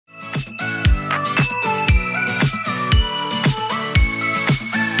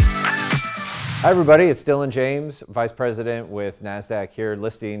Hi everybody, it's Dylan James, Vice President with Nasdaq here,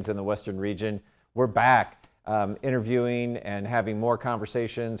 listings in the Western region. We're back interviewing and having more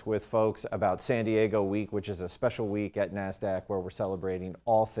conversations with folks about San Diego Week, which is a special week at Nasdaq where we're celebrating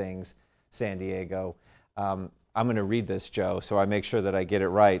all things San Diego. I'm going to read this, Joe, so I make sure that I get it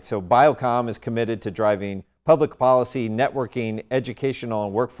right. So Biocom is committed to driving public policy, networking, educational,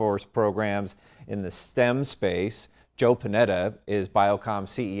 and workforce programs in the STEM space. Joe Panetta is Biocom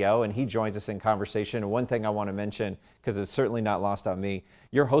CEO, and he joins us in conversation. And one thing I want to mention, because it's certainly not lost on me,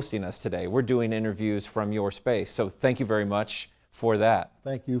 you're hosting us today. We're doing interviews from your space, so thank you very much for that.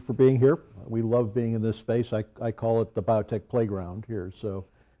 Thank you for being here. We love being in this space. I call it the biotech playground here, so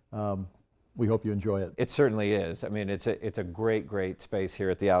we hope you enjoy it. It certainly is. I mean, it's a great, great space here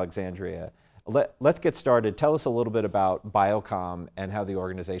at the Alexandria. Let's get started. Tell us a little bit about Biocom and how the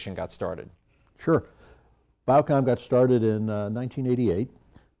organization got started. Sure. Biocom got started in 1988.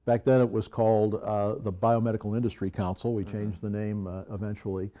 Back then it was called the Biomedical Industry Council. We changed the name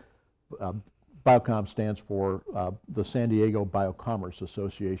eventually. Biocom stands for the San Diego Biocommerce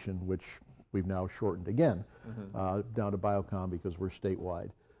Association, which we've now shortened again down to Biocom because we're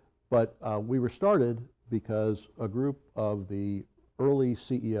statewide. But we were started because a group of the early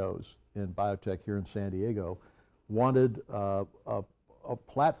CEOs in biotech here in San Diego wanted a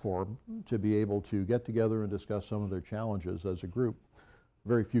platform to be able to get together and discuss some of their challenges as a group.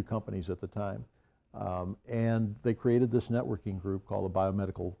 Very few companies at the time. And they created this networking group called the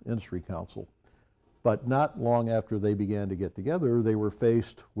Biomedical Industry Council. But not long after they began to get together, they were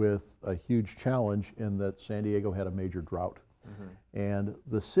faced with a huge challenge in that San Diego had a major drought. And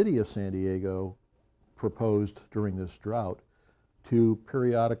the city of San Diego proposed during this drought to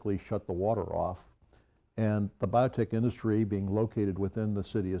periodically shut the water off. And the biotech industry, being located within the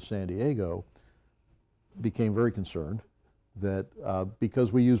city of San Diego, became very concerned that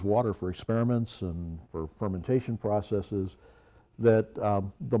because we use water for experiments and for fermentation processes, that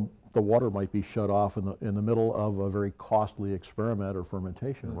the water might be shut off in the middle of a very costly experiment or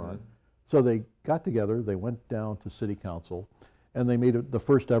fermentation run. So they got together, they went down to city council, and they made the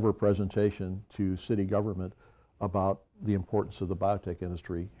first ever presentation to city government about the importance of the biotech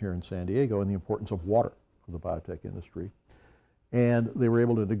industry here in San Diego and the importance of water for the biotech industry. And they were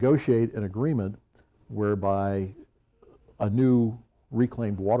able to negotiate an agreement whereby a new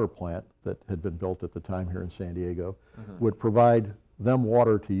reclaimed water plant that had been built at the time here in San Diego would provide them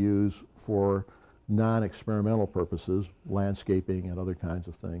water to use for non-experimental purposes, landscaping and other kinds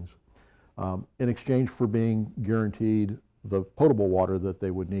of things, in exchange for being guaranteed the potable water that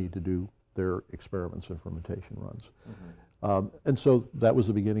they would need to do their experiments and fermentation runs. And so that was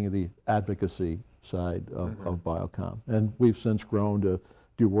the beginning of the advocacy side of Biocom. And we've since grown to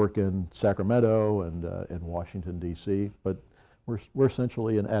do work in Sacramento and in Washington, D.C., but we're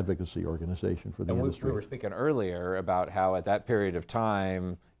essentially an advocacy organization for the industry. We were speaking earlier about how at that period of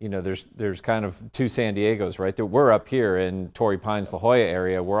time, you know, there's kind of two San Diegos, right? We're up here in Torrey Pines, La Jolla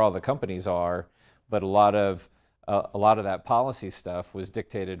area where all the companies are, but a lot of that policy stuff was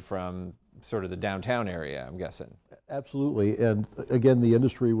dictated from sort of the downtown area, I'm guessing. Absolutely, and again, the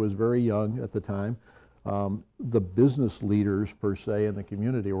industry was very young at the time. The business leaders, per se, in the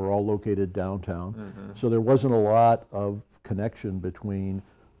community were all located downtown. So there wasn't a lot of connection between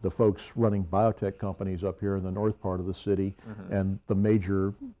the folks running biotech companies up here in the north part of the city and the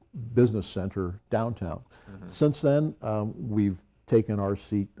major business center downtown. Since then, we've taken our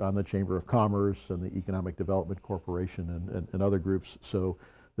seat on the Chamber of Commerce and the Economic Development Corporation and other groups, so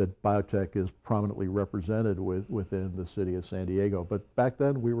that biotech is prominently represented within the city of San Diego. But back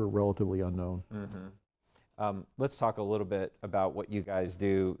then, we were relatively unknown. Let's talk a little bit about what you guys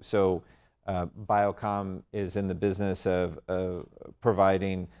do. So Biocom is in the business of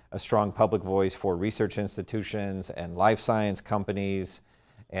providing a strong public voice for research institutions and life science companies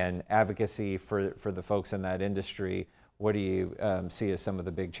and advocacy for the folks in that industry. What do you see as some of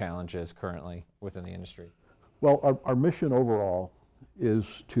the big challenges currently within the industry? Well, our mission overall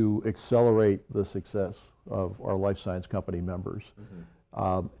is to accelerate the success of our life science company members.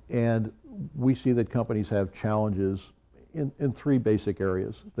 And we see that companies have challenges in three basic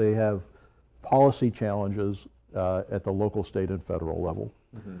areas. They have policy challenges at the local, state, and federal level.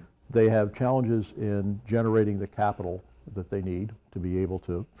 They have challenges in generating the capital that they need to be able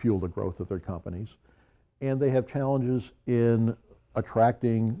to fuel the growth of their companies. And they have challenges in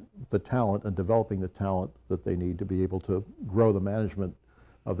attracting the talent and developing the talent that they need to be able to grow the management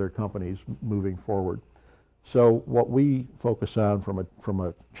of their companies moving forward. So what we focus on from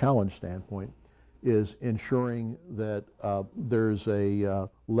a challenge standpoint is ensuring that there's a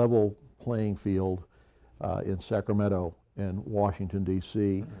level playing field in Sacramento and Washington,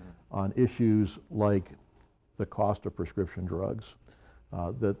 D.C., on issues like the cost of prescription drugs.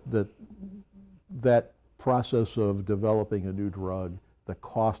 That process of developing a new drug, the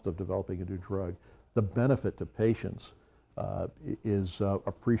cost of developing a new drug, the benefit to patients is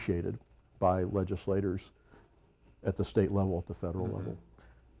appreciated by legislators at the state level, at the federal level.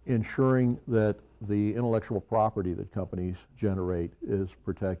 Ensuring that the intellectual property that companies generate is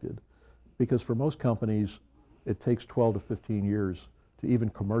protected. Because for most companies, it takes 12 to 15 years to even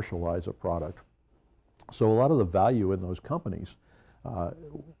commercialize a product. So a lot of the value in those companies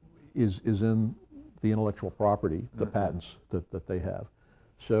is in the intellectual property, the patents that they have.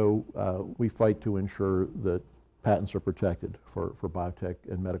 So we fight to ensure that patents are protected for biotech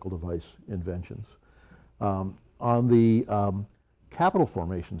and medical device inventions. On the capital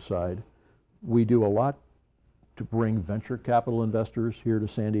formation side, we do a lot to bring venture capital investors here to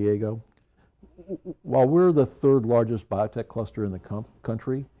San Diego. While we're the third largest biotech cluster in the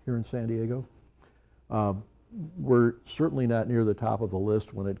country here in San Diego, we're certainly not near the top of the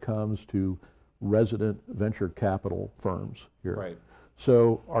list when it comes to resident venture capital firms here. Right.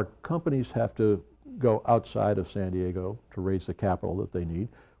 So our companies have to go outside of San Diego to raise the capital that they need.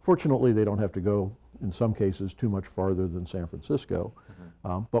 Fortunately, they don't have to go, in some cases, too much farther than San Francisco.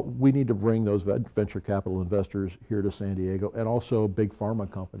 But we need to bring those venture capital investors here to San Diego, and also big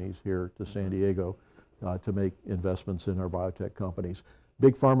pharma companies here to San Diego to make investments in our biotech companies.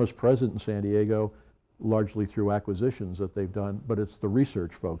 Big pharma is present in San Diego largely through acquisitions that they've done, but it's the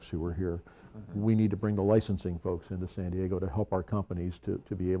research folks who are here. We need to bring the licensing folks into San Diego to help our companies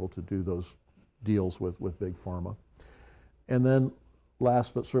to be able to do those deals with big pharma. And then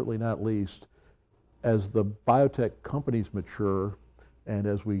last but certainly not least, as the biotech companies mature and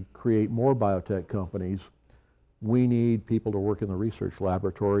as we create more biotech companies, we need people to work in the research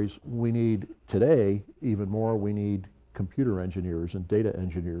laboratories. We need, today, even more, we need computer engineers and data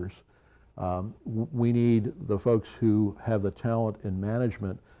engineers. We need the folks who have the talent in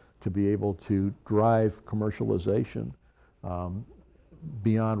management to be able to drive commercialization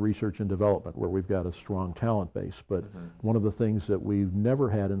beyond research and development, where we've got a strong talent base. But one of the things that we've never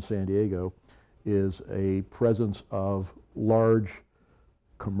had in San Diego is a presence of large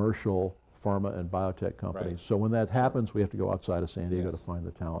commercial pharma and biotech companies. Right. So when that happens, we have to go outside of San Diego to find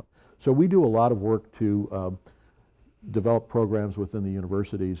the talent. So we do a lot of work to develop programs within the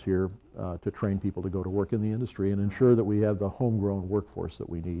universities here to train people to go to work in the industry and ensure that we have the homegrown workforce that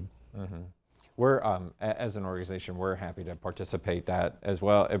we need. We're, as an organization, we're happy to participate in that as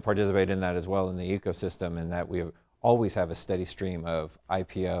well in the ecosystem, and that we always have a steady stream of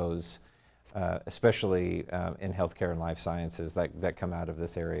IPOs, especially in healthcare and life sciences that come out of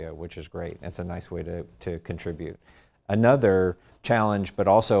this area, which is great. It's a nice way to contribute. Another challenge, but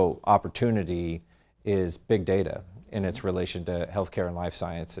also opportunity, is big data in its relation to healthcare and life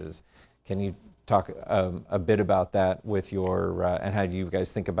sciences. Can you talk a bit about that with your, and how you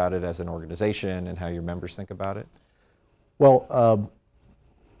guys think about it as an organization and how your members think about it? Well,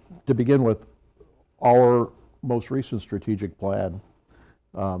 to begin with, our most recent strategic plan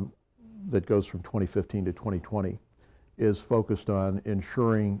that goes from 2015 to 2020 is focused on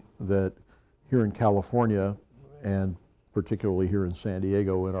ensuring that here in California, and particularly here in San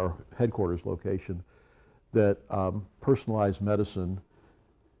Diego in our headquarters location, that personalized medicine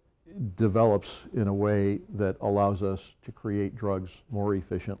develops in a way that allows us to create drugs more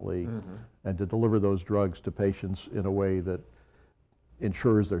efficiently and to deliver those drugs to patients in a way that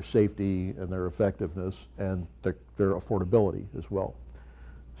ensures their safety and their effectiveness and their affordability as well.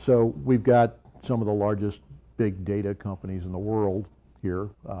 So we've got some of the largest big data companies in the world here.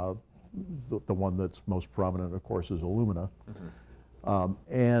 The one that's most prominent, of course, is Illumina.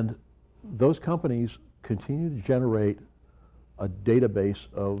 And those companies continue to generate a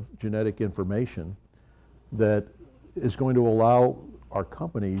database of genetic information that is going to allow our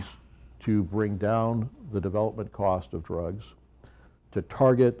companies to bring down the development cost of drugs, to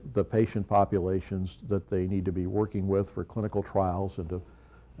target the patient populations that they need to be working with for clinical trials and to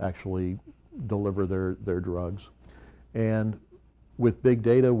actually deliver their drugs. And with big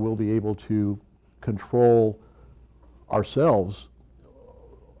data, we'll be able to control ourselves,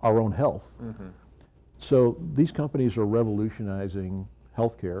 our own health. So these companies are revolutionizing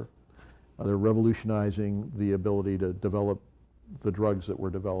healthcare. They're revolutionizing the ability to develop the drugs that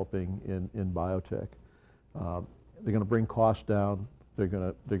we're developing in biotech. They're going to bring costs down. They're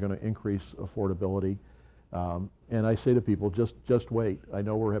going to increase affordability. And I say to people, just wait. I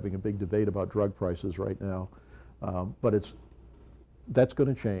know we're having a big debate about drug prices right now, but that's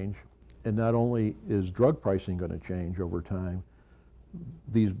going to change. And not only is drug pricing going to change over time,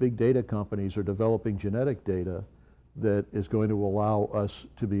 these big data companies are developing genetic data that is going to allow us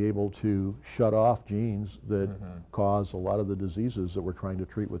to be able to shut off genes that cause a lot of the diseases that we're trying to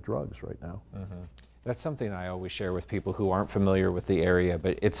treat with drugs right now. That's something I always share with people who aren't familiar with the area,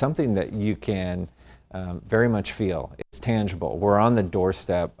 but it's something that you can very much feel. It's tangible. We're on the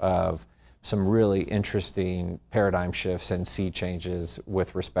doorstep of some really interesting paradigm shifts and sea changes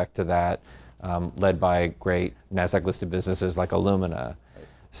with respect to that, led by great Nasdaq-listed businesses like Illumina.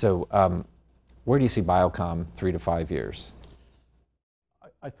 So where do you see Biocom 3 to 5 years?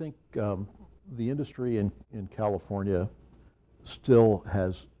 I think the industry in California still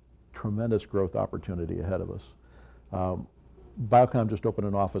has tremendous growth opportunity ahead of us. Biocom just opened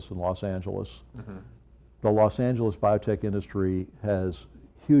an office in Los Angeles. The Los Angeles biotech industry has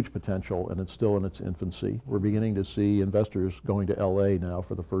huge potential, and it's still in its infancy. We're beginning to see investors going to LA now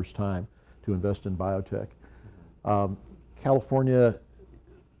for the first time to invest in biotech. California,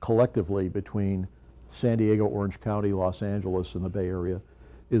 collectively, between San Diego, Orange County, Los Angeles, and the Bay Area,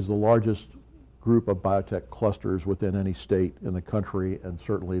 is the largest group of biotech clusters within any state in the country, and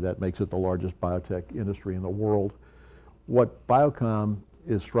certainly that makes it the largest biotech industry in the world. What Biocom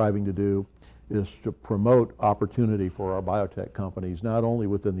is striving to do is to promote opportunity for our biotech companies, not only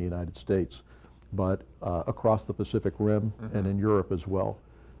within the United States, but across the Pacific Rim and in Europe as well.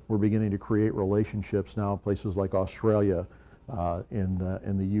 We're beginning to create relationships now in places like Australia, in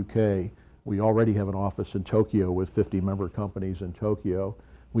the UK. We already have an office in Tokyo with 50 member companies in Tokyo.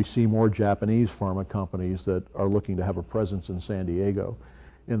 We see more Japanese pharma companies that are looking to have a presence in San Diego.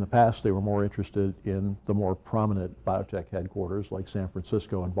 In the past, they were more interested in the more prominent biotech headquarters like San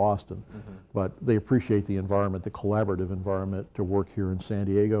Francisco and Boston, but they appreciate the environment, the collaborative environment to work here in San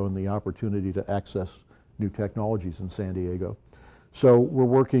Diego and the opportunity to access new technologies in San Diego. So we're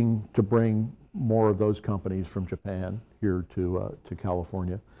working to bring more of those companies from Japan here to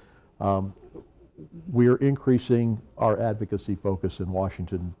California. We are increasing our advocacy focus in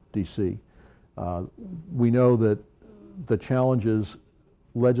Washington, D.C. We know that the challenges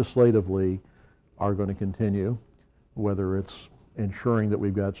legislatively are going to continue, whether it's ensuring that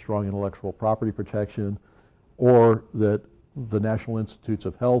we've got strong intellectual property protection or that the National Institutes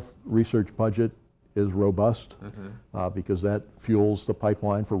of Health research budget is robust, because that fuels the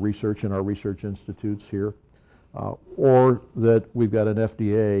pipeline for research in our research institutes here, or that we've got an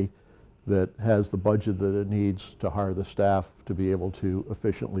FDA that has the budget that it needs to hire the staff to be able to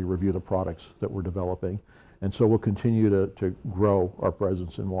efficiently review the products that we're developing. And so we'll continue to grow our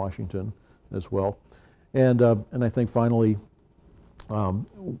presence in Washington as well. And I think finally,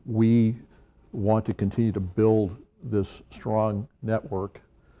 we want to continue to build this strong network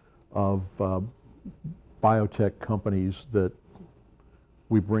of biotech companies that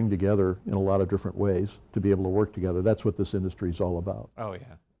we bring together in a lot of different ways to be able to work together. That's what this industry is all about. Oh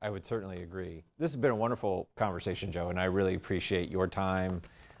yeah, I would certainly agree. This has been a wonderful conversation, Joe, and I really appreciate your time.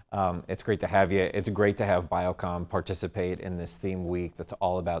 It's great to have you. It's great to have Biocom participate in this theme week that's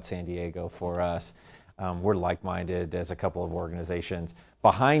all about San Diego for us. We're like-minded as a couple of organizations.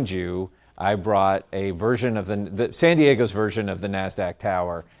 Behind you, I brought a version of the San Diego's version of the Nasdaq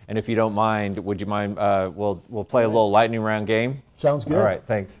Tower. And if you don't mind, would you mind, we'll play a little lightning round game? Sounds good. All right,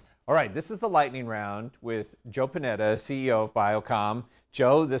 thanks. All right, this is the lightning round with Joe Panetta, CEO of Biocom.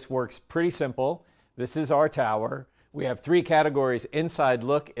 Joe, this works pretty simple. This is our tower. We have 3 categories: inside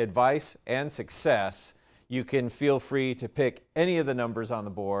look, advice, and success. You can feel free to pick any of the numbers on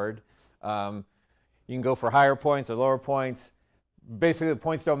the board. You can go for higher points or lower points. Basically, the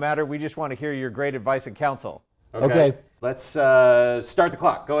points don't matter. We just want to hear your great advice and counsel. Okay. Let's start the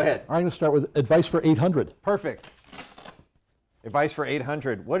clock. Go ahead. I'm going to start with advice for 800. Perfect. Advice for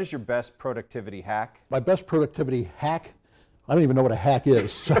 800. What is your best productivity hack? My best productivity hack? I don't even know what a hack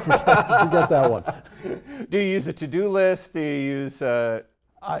is, so forget that one. Do you use a to-do list? Do you use...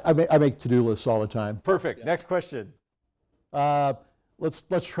 I make to-do lists all the time. Perfect. Yeah. Next question.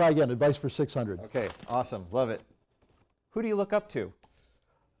 Let's try again. Advice for 600. Okay, awesome. Love it. Who do you look up to?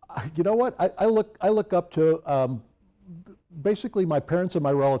 You know what? I look up to basically my parents and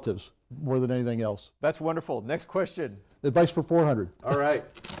my relatives more than anything else. That's wonderful. Next question. Advice for 400. All right.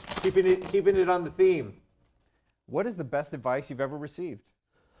 Keeping it on the theme. What is the best advice you've ever received?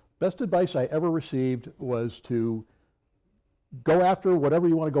 Best advice I ever received was to go after whatever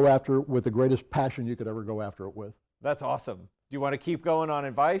you want to go after with the greatest passion you could ever go after it with. That's awesome. Do you want to keep going on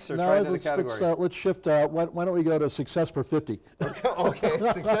advice or try another category? Let's shift. Why don't we go to success for 50? Okay,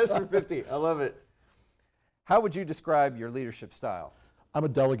 success for 50. I love it. How would you describe your leadership style? I'm a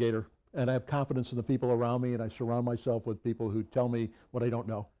delegator, and I have confidence in the people around me, and I surround myself with people who tell me what I don't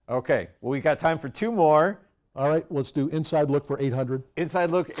know. Okay, well, we got time for 2 more. All right, let's do inside look for 800.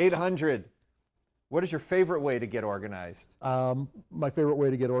 Inside look 800. What is your favorite way to get organized? My favorite way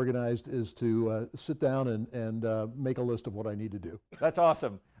to get organized is to sit down and make a list of what I need to do. That's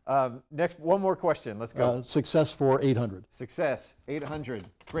awesome. Next, one more question. Let's go. Success for 800. Success, 800.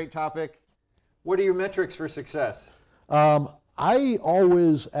 Great topic. What are your metrics for success? I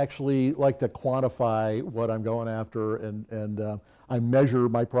always actually like to quantify what I'm going after, and I measure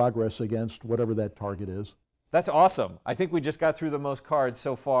my progress against whatever that target is. That's awesome. I think we just got through the most cards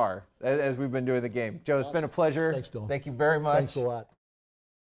so far as we've been doing the game. Joe, it's been a pleasure. Thanks, Dylan. Thank you very much. Thanks a lot.